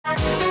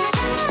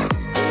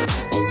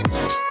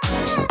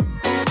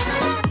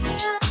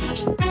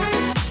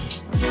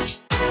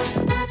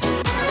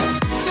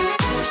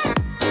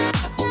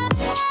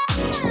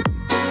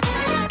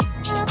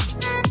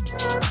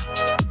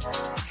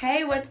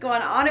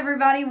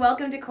everybody,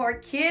 welcome to Core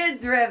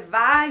Kids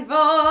Revival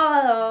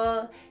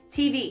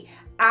TV.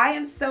 I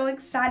am so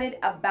excited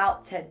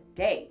about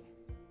today.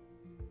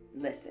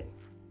 Listen,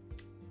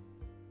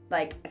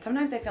 like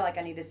sometimes I feel like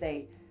I need to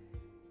say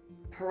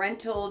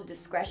parental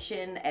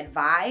discretion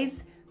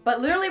advise, but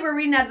literally we're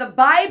reading out of the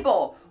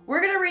Bible.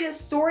 We're going to read a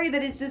story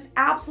that is just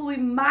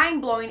absolutely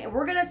mind-blowing, and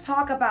we're going to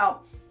talk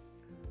about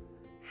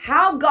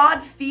how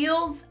God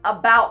feels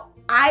about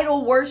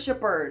idol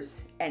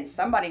worshipers. And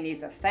somebody needs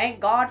to thank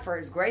God for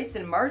his grace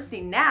and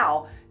mercy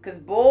now, because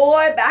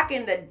boy, back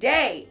in the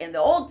day, in the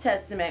Old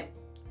Testament,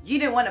 you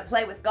didn't want to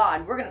play with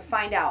God. We're going to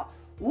find out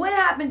what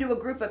happened to a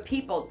group of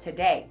people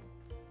today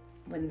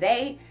when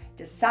they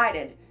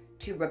decided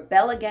to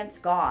rebel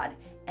against God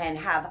and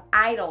have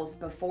idols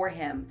before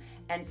him.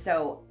 And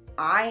so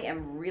I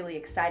am really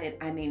excited.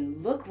 I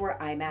mean, look where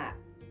I'm at.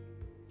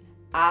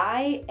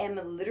 I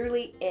am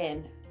literally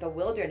in the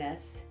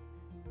wilderness.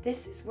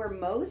 This is where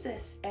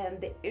Moses and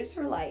the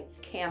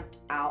Israelites camped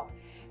out.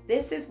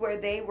 This is where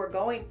they were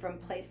going from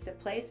place to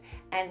place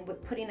and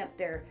with putting up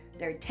their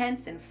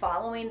tents and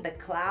following the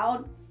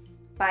cloud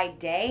by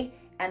day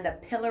and the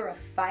pillar of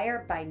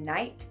fire by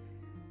night.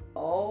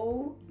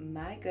 Oh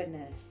my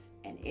goodness.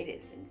 And it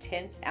is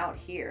intense out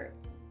here.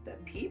 The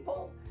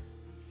people,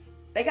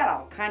 they got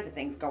all kinds of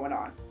things going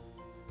on.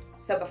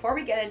 So before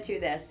we get into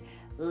this,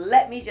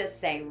 let me just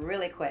say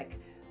really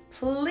quick,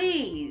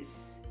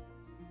 please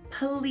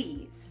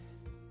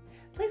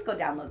go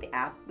download the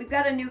app. We've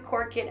got a new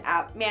Core Kid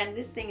app. Man,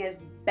 this thing is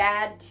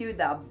bad to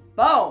the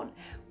bone.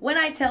 When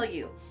I tell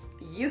you,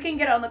 you can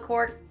get on the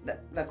Core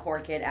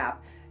Kid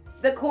app,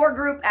 the Core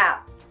Group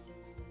app.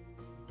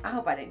 I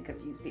hope I didn't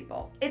confuse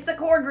people. It's the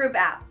Core Group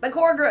app, the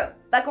Core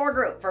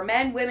Group for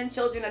men, women,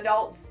 children,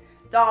 adults,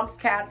 dogs,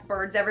 cats,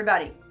 birds,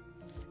 everybody.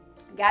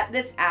 Got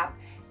this app,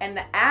 and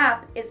the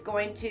app is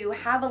going to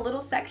have a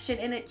little section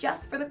in it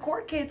just for the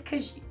Core Kids,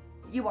 because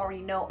you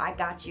already know I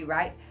got you,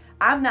 right?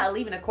 I'm not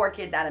leaving the Core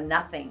Kids out of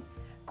nothing.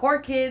 Core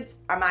Kids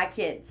are my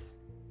kids.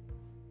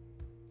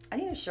 I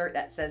need a shirt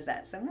that says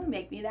that. Someone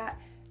make me that.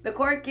 The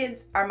Core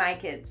Kids are my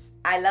kids.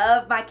 I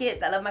love my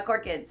kids. I love my Core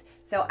Kids.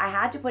 So I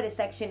had to put a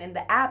section in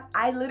the app.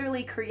 I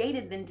literally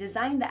created and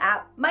designed the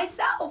app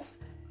myself.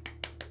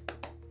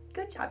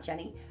 Good job,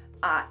 Jenny.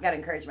 Gotta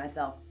encourage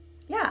myself.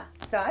 Yeah,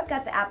 so I've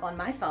got the app on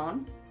my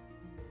phone.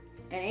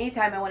 And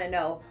anytime I want to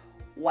know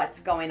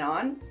what's going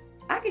on,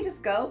 I can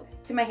just go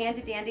to my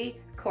handy dandy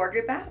Core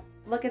Group app.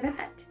 Look at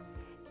that.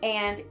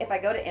 And if I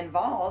go to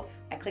involve,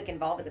 I click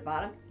involve at the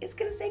bottom, it's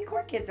going to say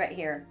Core Kids right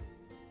here.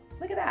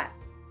 Look at that.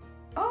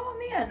 Oh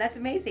man, that's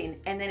amazing.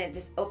 And then it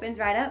just opens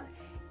right up,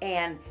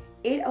 and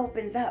it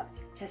opens up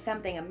to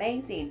something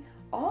amazing.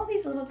 All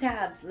these little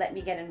tabs let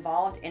me get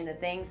involved in the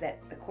things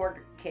that the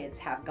Core Kids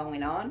have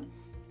going on.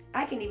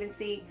 I can even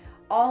see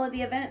all of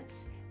the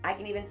events. I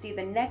can even see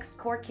the next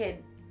Core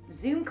Kid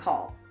Zoom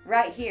call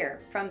right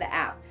here from the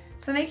app.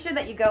 So make sure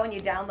that you go and you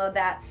download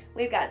that.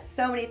 We've got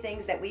so many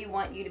things that we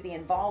want you to be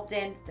involved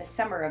in. The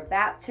summer of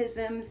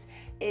baptisms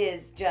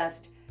is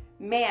just,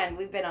 man,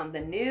 we've been on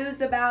the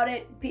news about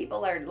it.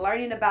 People are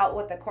learning about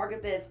what the Core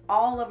Group is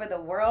all over the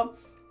world.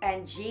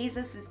 And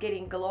Jesus is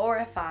getting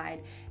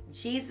glorified.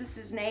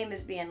 Jesus' name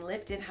is being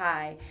lifted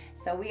high.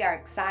 So we are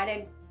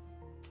excited.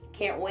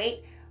 Can't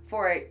wait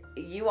for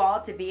you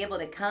all to be able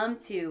to come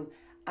to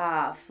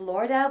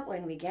Florida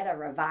when we get a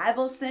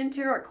revival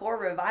center, a Core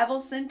Revival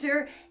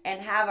Center,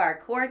 and have our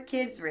Core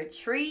Kids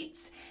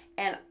retreats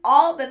and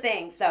all the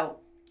things. So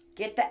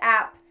get the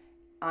app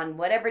on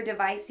whatever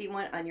device you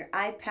want, on your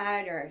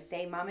iPad, or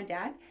say, Mom and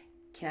Dad,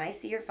 can I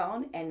see your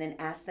phone? And then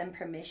ask them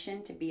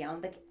permission to be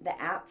on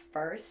the app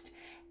first,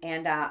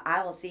 and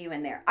I will see you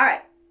in there. All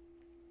right,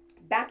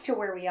 back to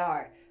where we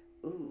are.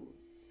 Ooh,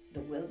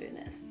 the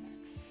wilderness.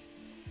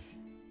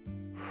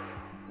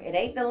 It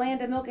ain't the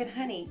land of milk and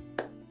honey.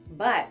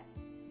 But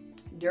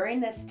during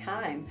this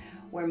time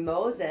where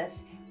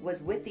Moses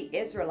was with the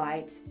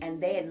Israelites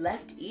and they had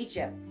left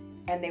Egypt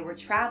and they were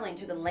traveling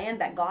to the land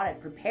that God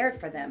had prepared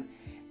for them,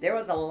 there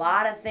was a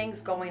lot of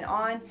things going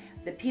on.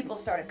 The people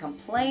started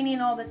complaining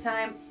all the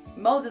time.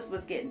 Moses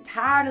was getting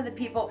tired of the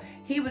people.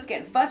 He was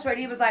getting frustrated.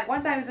 He was like,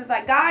 one time he was just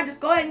like, God,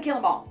 just go ahead and kill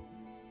them all.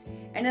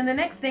 And then the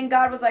next thing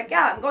God was like,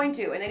 yeah, I'm going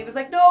to. And then he was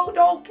like, no,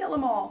 don't kill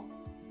them all.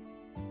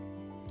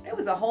 It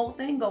was a whole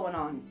thing going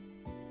on.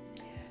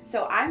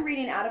 So I'm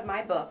reading out of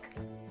my book,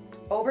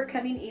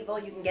 Overcoming Evil.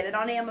 You can get it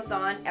on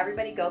Amazon.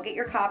 Everybody go get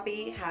your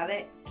copy, have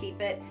it,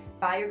 keep it,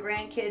 buy your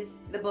grandkids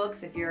the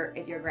books. If you're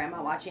a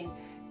grandma watching,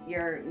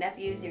 your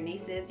nephews, your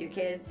nieces, your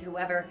kids,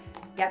 whoever,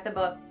 get the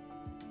book.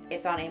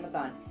 It's on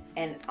Amazon.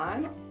 And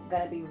I'm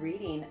going to be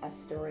reading a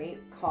story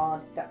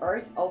called The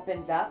Earth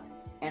Opens Up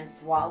and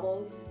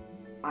Swallows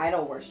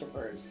Idol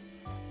Worshippers.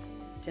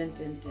 Dun,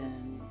 dun,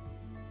 dun.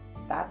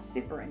 That's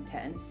super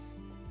intense.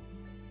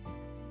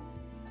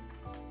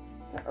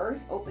 The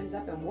earth opens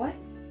up and what?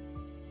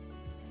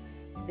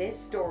 This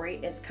story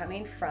is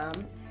coming from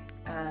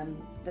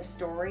the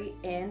story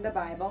in the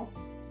Bible,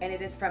 and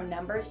it is from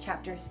Numbers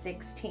chapter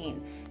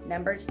 16.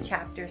 Numbers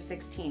chapter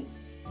 16.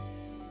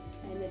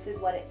 And this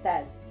is what it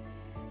says.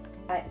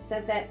 It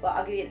says that, well,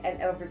 I'll give you an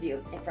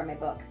overview from my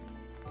book.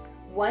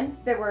 Once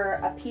there were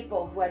a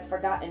people who had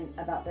forgotten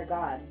about their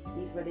God.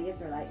 These were the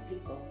Israelite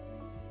people.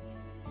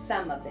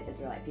 Some of the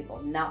Israelite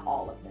people, not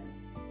all of them.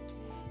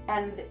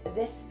 And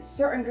this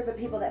certain group of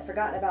people that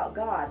forgot about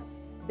God,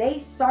 they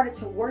started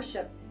to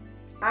worship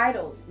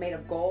idols made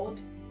of gold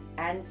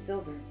and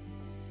silver.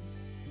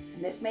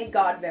 And this made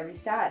God very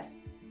sad.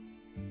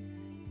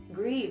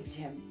 Grieved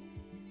him.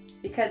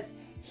 Because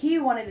he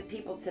wanted the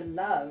people to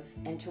love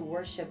and to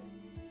worship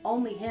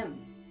only him.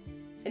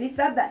 And he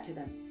said that to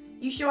them.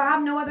 You shall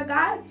have no other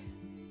gods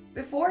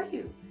before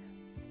you.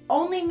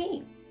 Only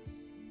me.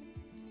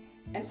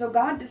 And so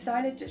God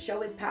decided to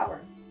show his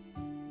power.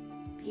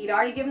 He'd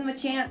already given them a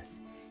chance.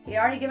 He'd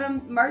already given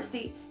them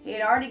mercy.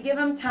 He'd already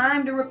given them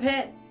time to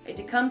repent and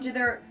to come to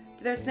their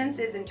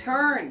senses and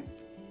turn.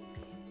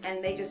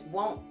 And they just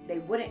won't. They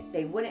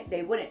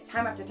wouldn't.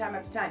 Time after time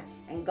after time.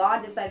 And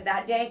God decided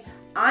that day,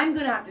 I'm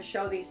going to have to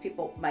show these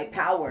people my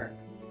power.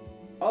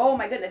 Oh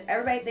my goodness.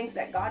 Everybody thinks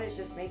that God is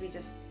just maybe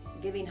just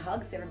giving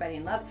hugs to everybody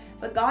in love.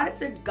 But God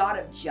is a God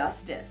of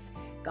justice.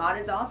 God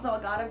is also a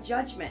God of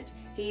judgment.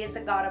 He is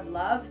a God of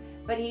love,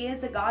 but he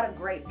is a God of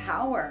great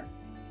power.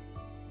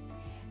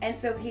 And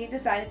so he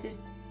decided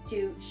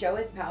to show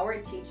his power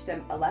and teach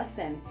them a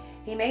lesson.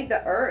 He made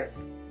the earth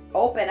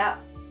open up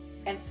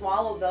and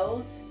swallow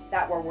those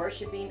that were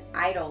worshiping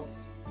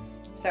idols.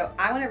 So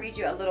I want to read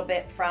you a little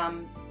bit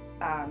from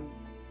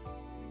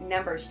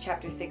Numbers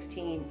chapter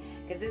 16,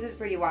 because this is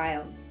pretty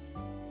wild.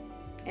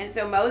 And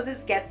so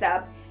Moses gets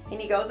up and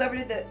he goes over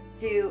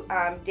to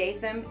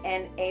Dathan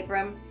and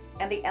Abram,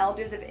 and the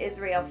elders of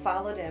Israel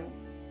followed him.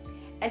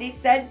 And he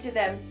said to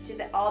them,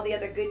 all the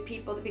other good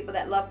people, the people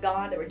that loved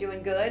God, that were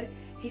doing good,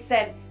 he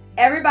said,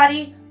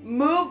 everybody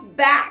move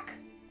back.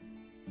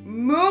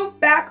 Move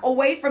back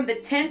away from the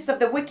tents of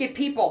the wicked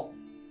people.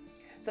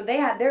 So they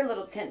had their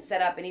little tent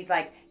set up, and he's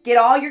like, get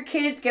all your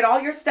kids, get all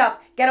your stuff,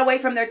 get away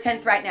from their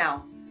tents right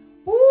now.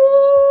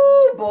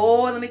 Ooh,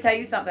 boy, let me tell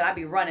you something. I'd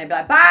be running, be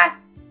like, bye.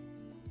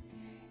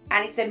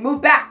 And he said,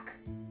 move back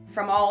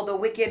from all the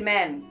wicked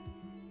men,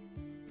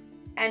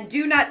 and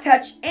do not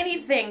touch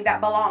anything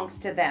that belongs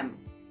to them,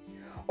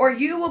 or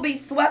you will be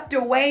swept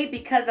away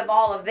because of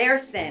all of their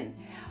sin.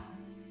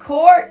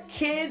 Court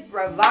Kids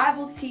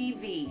Revival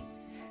TV.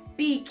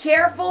 Be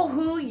careful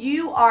who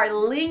you are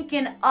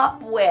linking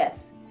up with.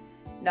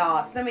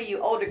 No, some of you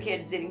older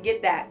kids didn't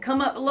get that.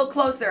 Come up a little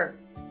closer.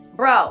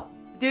 Bro,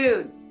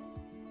 dude,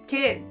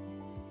 kid,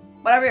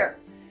 whatever you're.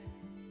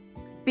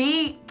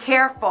 Be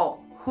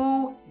careful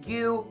who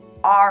you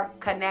are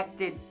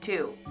connected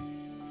to.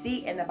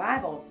 See, in the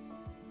Bible,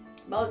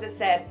 Moses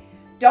said,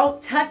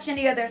 don't touch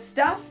any of their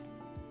stuff.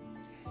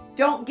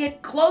 Don't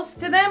get close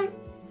to them.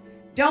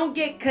 Don't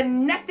get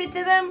connected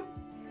to them.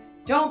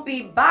 Don't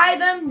be by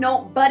them.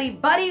 Don't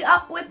buddy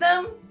up with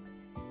them.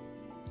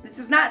 This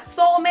is not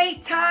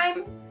soulmate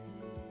time.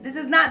 This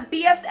is not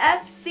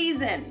BFF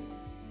season.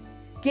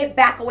 Get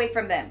back away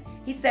from them.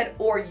 He said,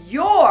 or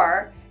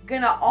you're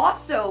going to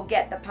also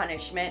get the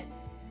punishment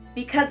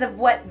because of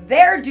what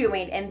they're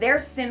doing in their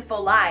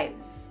sinful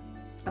lives.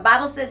 The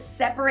Bible says,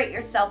 separate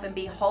yourself and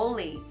be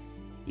holy.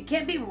 You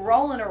can't be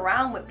rolling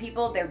around with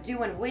people. They're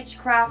doing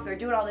witchcraft. They're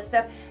doing all this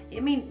stuff.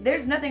 I mean,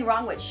 there's nothing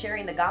wrong with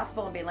sharing the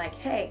gospel and being like,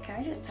 hey, can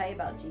I just tell you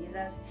about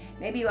Jesus?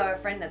 Maybe you have a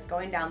friend that's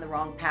going down the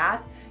wrong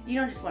path. You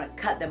don't just want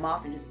to cut them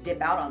off and just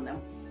dip out on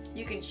them.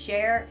 You can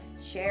share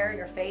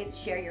your faith,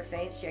 share your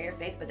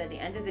faith. But at the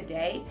end of the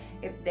day,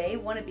 if they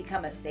want to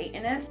become a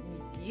Satanist,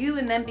 you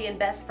and them being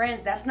best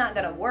friends, that's not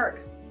going to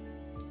work.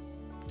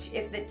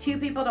 If the two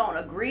people don't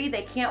agree,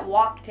 they can't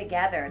walk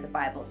together, the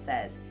Bible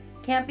says.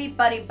 Can't be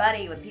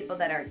buddy with people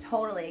that are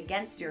totally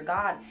against your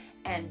God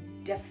and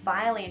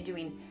defiling and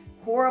doing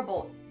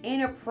horrible,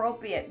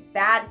 inappropriate,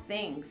 bad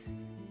things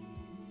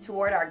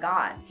toward our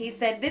God. He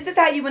said, this is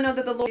how you will know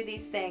that the Lord do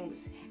these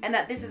things and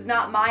that this is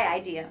not my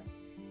idea.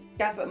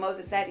 That's what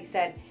Moses said. He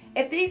said,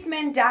 if these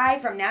men die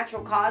from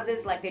natural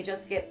causes, like they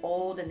just get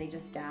old and they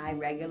just die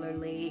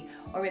regularly,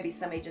 or maybe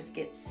somebody just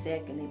gets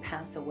sick and they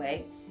pass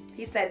away,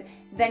 he said,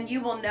 then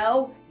you will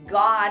know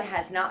God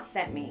has not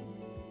sent me.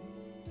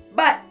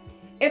 But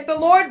if the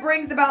Lord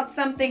brings about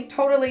something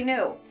totally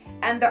new,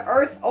 and the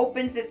earth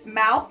opens its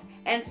mouth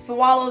and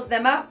swallows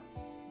them up,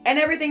 and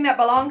everything that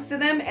belongs to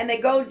them, and they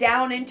go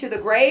down into the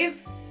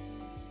grave,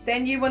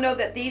 then you will know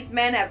that these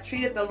men have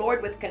treated the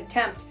Lord with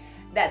contempt,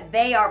 that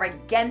they are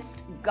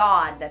against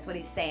God. That's what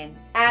he's saying.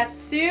 As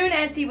soon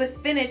as he was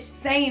finished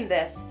saying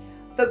this,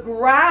 the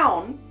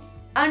ground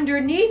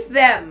underneath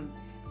them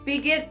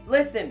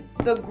listen,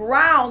 the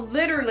ground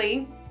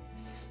literally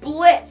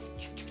splits.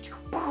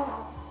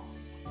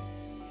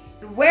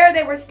 Where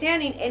they were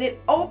standing, and it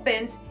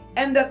opens,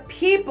 and the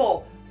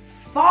people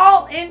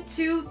fall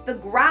into the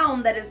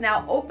ground that is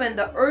now open.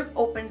 The earth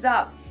opens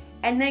up,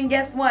 and then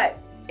guess what?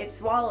 It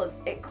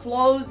swallows. It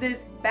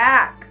closes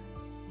back,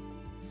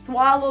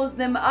 swallows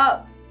them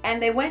up,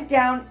 and they went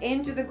down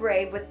into the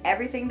grave with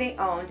everything they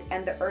owned,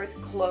 and the earth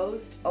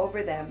closed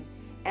over them,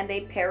 and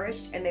they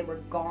perished, and they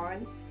were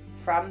gone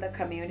from the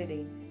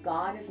community.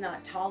 God is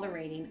not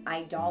tolerating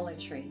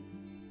idolatry.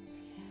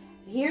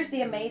 Here's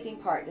the amazing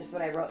part. This is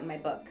what I wrote in my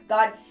book.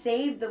 God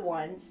saved the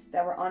ones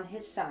that were on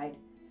his side,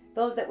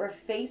 those that were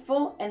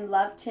faithful and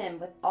loved him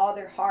with all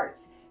their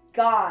hearts.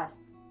 God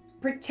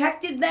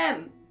protected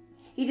them.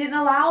 He didn't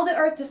allow the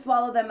earth to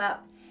swallow them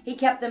up. He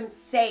kept them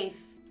safe.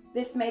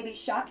 This may be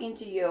shocking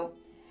to you,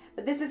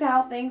 but this is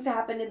how things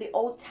happened in the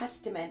Old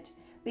Testament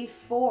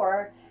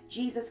before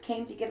Jesus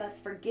came to give us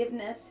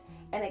forgiveness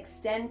and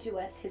extend to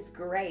us his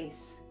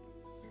grace.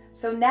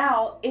 So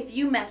now, if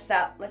you mess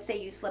up, let's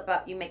say you slip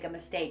up, you make a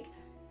mistake.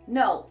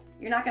 No,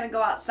 you're not going to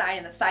go outside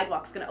and the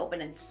sidewalk's going to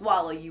open and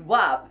swallow you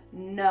up.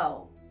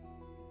 No.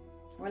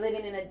 We're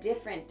living in a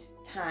different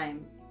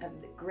time of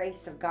the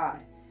grace of God.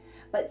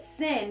 But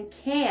sin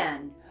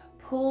can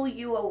pull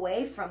you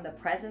away from the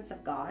presence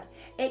of God.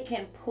 It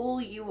can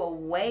pull you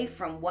away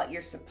from what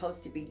you're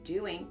supposed to be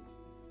doing.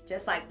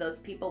 Just like those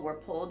people were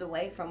pulled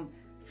away from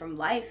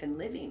life and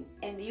living.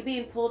 And you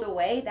being pulled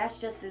away, that's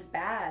just as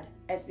bad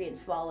as being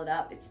swallowed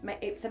up.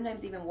 It's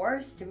sometimes even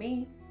worse to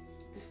me.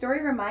 The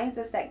story reminds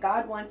us that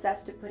God wants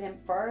us to put him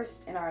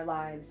first in our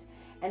lives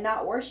and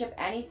not worship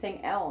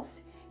anything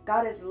else.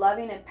 God is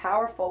loving and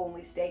powerful when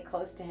we stay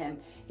close to him.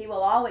 He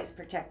will always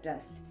protect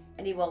us,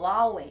 and he will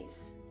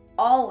always,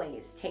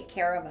 always take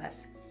care of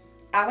us.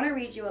 I want to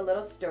read you a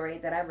little story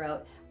that I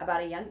wrote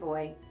about a young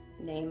boy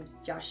named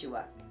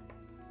Joshua.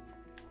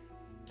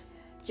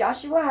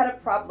 Joshua had a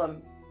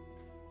problem.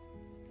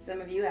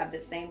 Some of you have the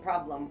same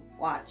problem.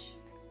 Watch.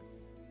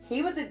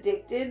 He was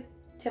addicted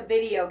to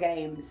video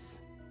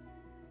games.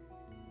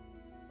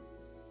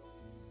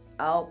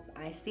 Oh,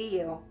 I see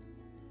you.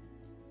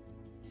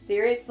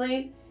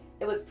 Seriously,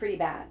 it was pretty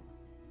bad.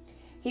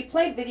 He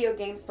played video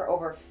games for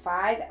over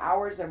 5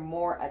 hours or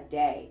more a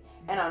day,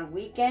 and on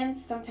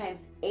weekends, sometimes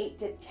 8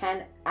 to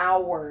 10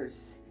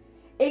 hours.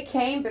 It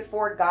came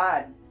before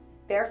God.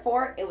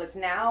 Therefore, it was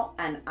now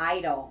an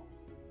idol.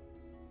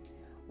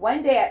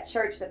 One day at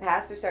church, the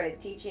pastor started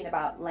teaching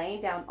about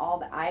laying down all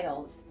the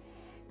idols,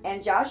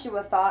 and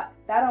Joshua thought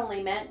that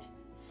only meant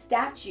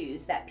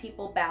statues that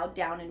people bowed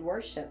down and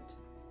worshiped.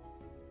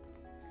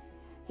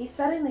 He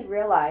suddenly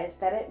realized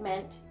that it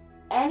meant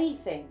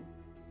anything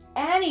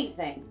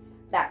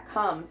that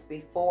comes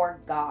before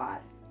God.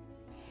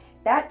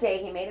 That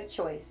day, he made a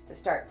choice to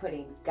start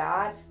putting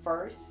God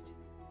first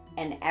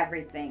in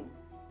everything.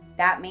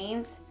 That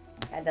means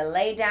he had to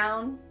lay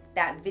down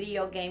that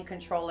video game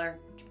controller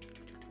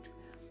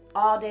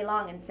all day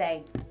long and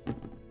say,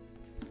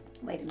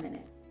 wait a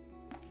minute,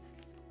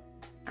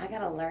 I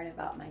gotta learn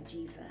about my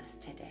Jesus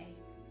today.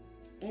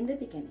 In the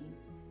beginning,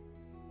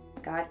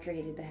 God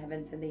created the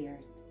heavens and the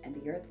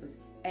earth was,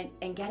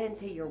 and get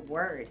into your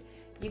word.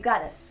 You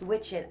gotta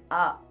switch it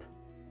up.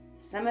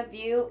 Some of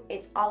you,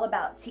 it's all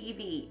about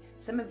TV.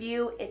 Some of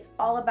you, it's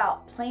all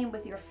about playing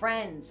with your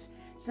friends.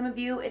 Some of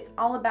you, it's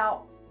all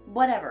about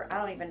whatever, I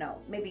don't even know.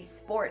 Maybe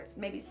sports,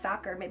 maybe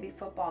soccer, maybe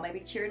football, maybe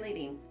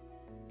cheerleading.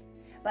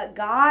 But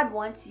God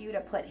wants you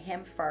to put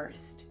him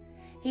first.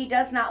 He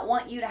does not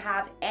want you to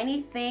have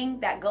anything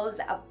that goes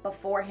up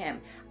before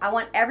him. I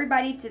want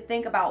everybody to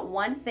think about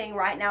one thing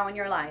right now in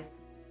your life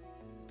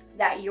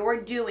that you're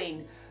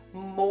doing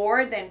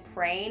more than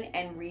praying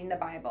and reading the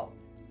Bible.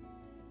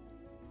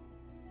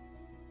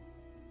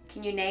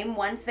 Can you name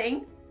one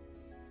thing?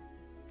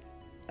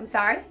 I'm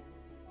sorry?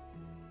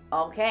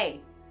 Okay.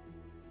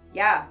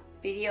 Yeah,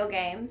 video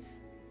games,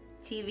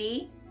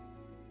 TV,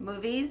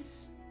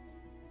 movies.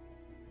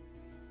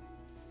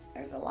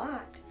 There's a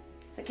lot.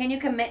 So can you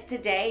commit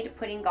today to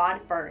putting God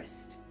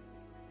first?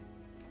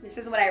 This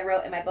is what I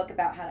wrote in my book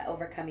about how to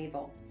overcome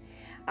evil.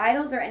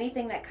 Idols are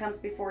anything that comes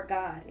before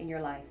God in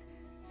your life.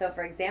 So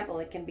for example,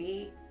 it can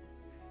be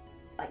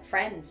like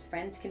friends.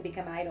 Friends can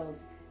become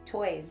idols.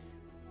 Toys,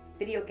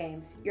 video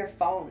games, your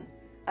phone,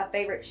 a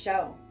favorite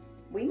show.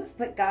 We must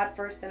put God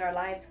first in our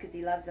lives because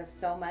he loves us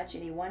so much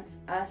and he wants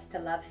us to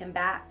love him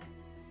back.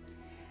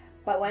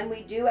 But when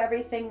we do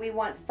everything we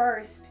want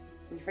first,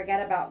 we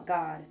forget about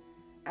God.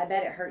 I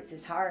bet it hurts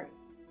his heart.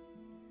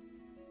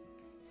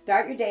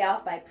 Start your day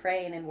off by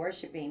praying and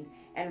worshiping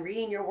and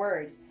reading your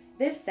word.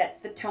 This sets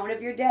the tone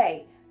of your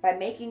day by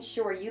making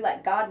sure you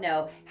let God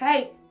know,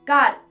 hey,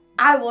 God,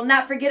 I will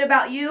not forget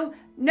about you.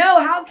 No,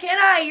 how can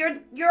I?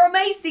 You're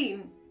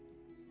amazing.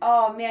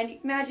 Oh, man, you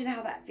can imagine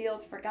how that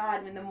feels for God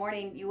when in the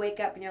morning you wake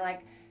up and you're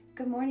like,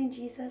 good morning,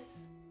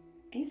 Jesus.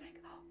 And he's like,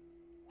 oh,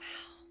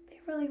 wow, they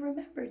really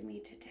remembered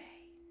me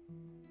today.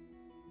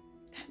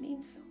 That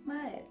means so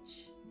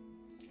much.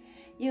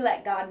 You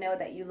let God know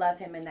that you love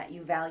him and that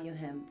you value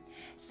him.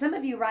 Some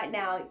of you right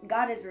now,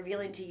 God is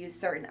revealing to you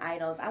certain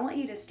idols. I want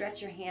you to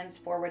stretch your hands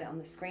forward on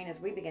the screen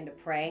as we begin to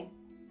pray.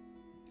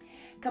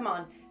 Come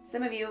on.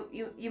 Some of you,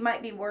 you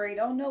might be worried,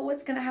 oh no,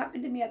 what's going to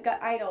happen to me? I've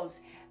got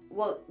idols.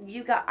 Well,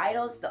 you got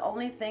idols. The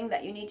only thing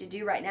that you need to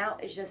do right now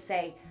is just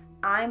say,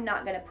 I'm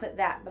not going to put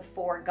that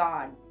before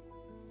God.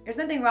 There's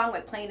nothing wrong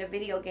with playing a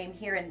video game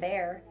here and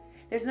there.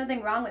 There's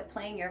nothing wrong with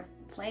playing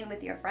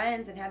with your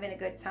friends and having a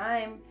good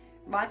time,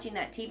 watching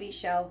that TV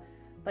show.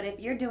 But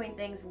if you're doing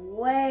things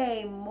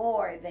way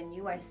more than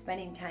you are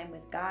spending time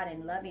with God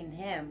and loving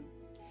him,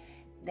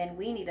 then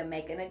we need to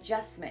make an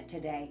adjustment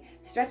today.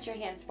 Stretch your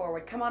hands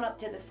forward. Come on up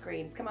to the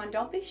screens. Come on,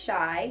 don't be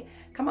shy.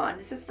 Come on,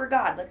 this is for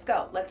God. Let's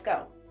go. Let's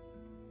go.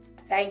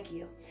 Thank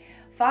you.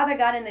 Father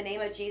God, in the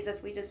name of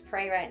Jesus, we just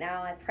pray right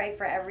now. I pray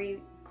for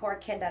every core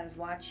kid that is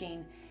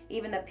watching,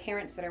 even the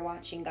parents that are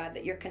watching, God,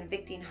 that you're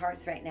convicting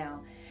hearts right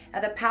now.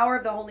 And the power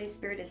of the Holy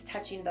Spirit is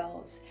touching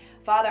those.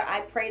 Father,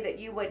 I pray that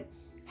you would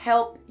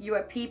help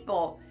your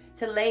people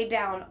to lay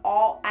down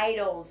all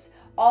idols,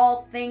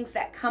 all things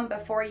that come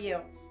before you,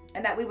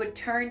 and that we would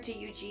turn to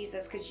you,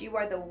 Jesus, because you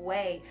are the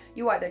way,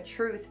 you are the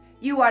truth,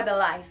 you are the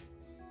life.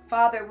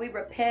 Father, we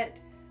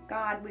repent.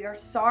 God, we are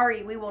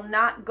sorry. We will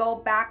not go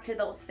back to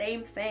those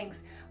same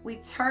things. We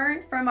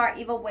turn from our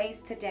evil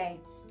ways today.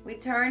 We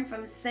turn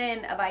from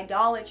sin of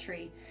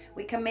idolatry.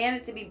 We command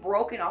it to be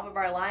broken off of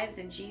our lives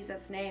in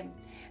Jesus' name.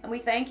 And we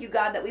thank you,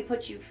 God, that we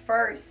put you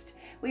first.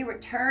 We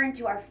return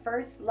to our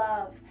first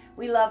love.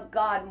 We love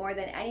God more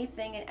than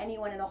anything and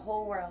anyone in the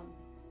whole world.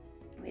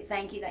 We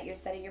thank you that you're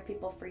setting your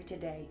people free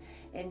today.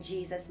 In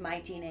Jesus'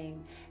 mighty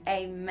name,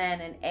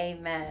 amen and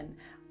amen.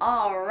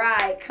 All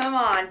right, come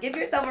on. Give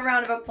yourself a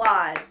round of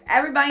applause.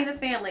 Everybody in the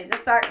families,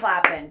 just start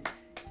clapping.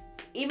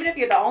 Even if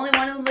you're the only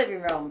one in the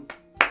living room.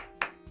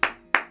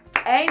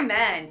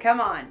 Amen.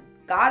 Come on.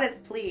 God is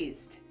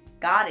pleased.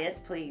 God is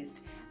pleased.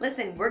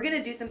 Listen, we're going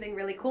to do something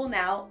really cool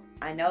now.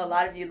 I know a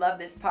lot of you love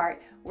this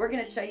part. We're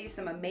going to show you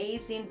some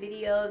amazing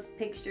videos,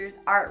 pictures,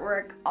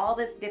 artwork, all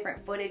this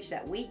different footage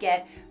that we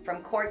get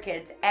from Core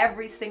Kids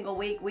every single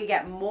week. We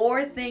get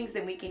more things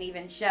than we can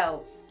even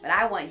show. But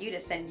I want you to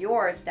send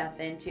your stuff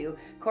into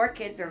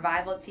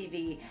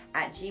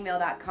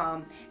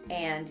corekidsrevivaltv@gmail.com,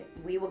 and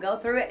we will go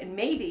through it, and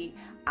maybe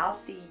I'll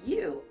see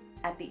you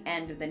at the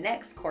end of the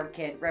next Core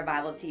Kid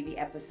Revival TV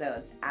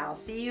episodes. I'll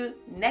see you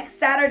next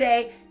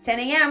Saturday, 10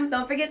 a.m.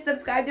 Don't forget to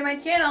subscribe to my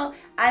channel.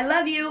 I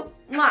love you.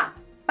 Mwah.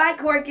 Bye,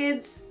 Core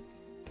Kids.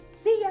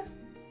 See ya.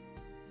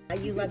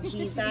 You love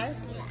Jesus?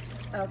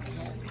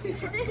 Okay.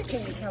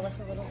 Can you tell us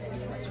a little bit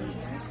about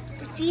Jesus?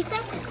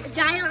 Jesus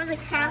died on the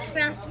cross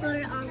for us for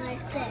all our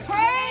sins.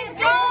 Praise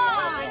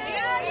God!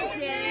 Yeah, you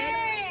did.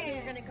 So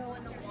you're going to go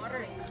in the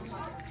water.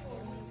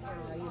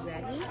 Are you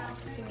ready?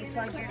 Can you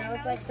plug your nose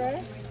like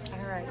this?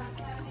 All right.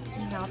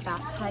 We now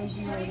baptize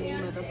you in the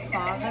name of the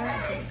Father,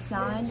 the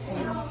Son,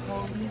 and the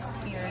Holy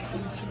Spirit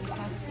in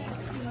Jesus' name.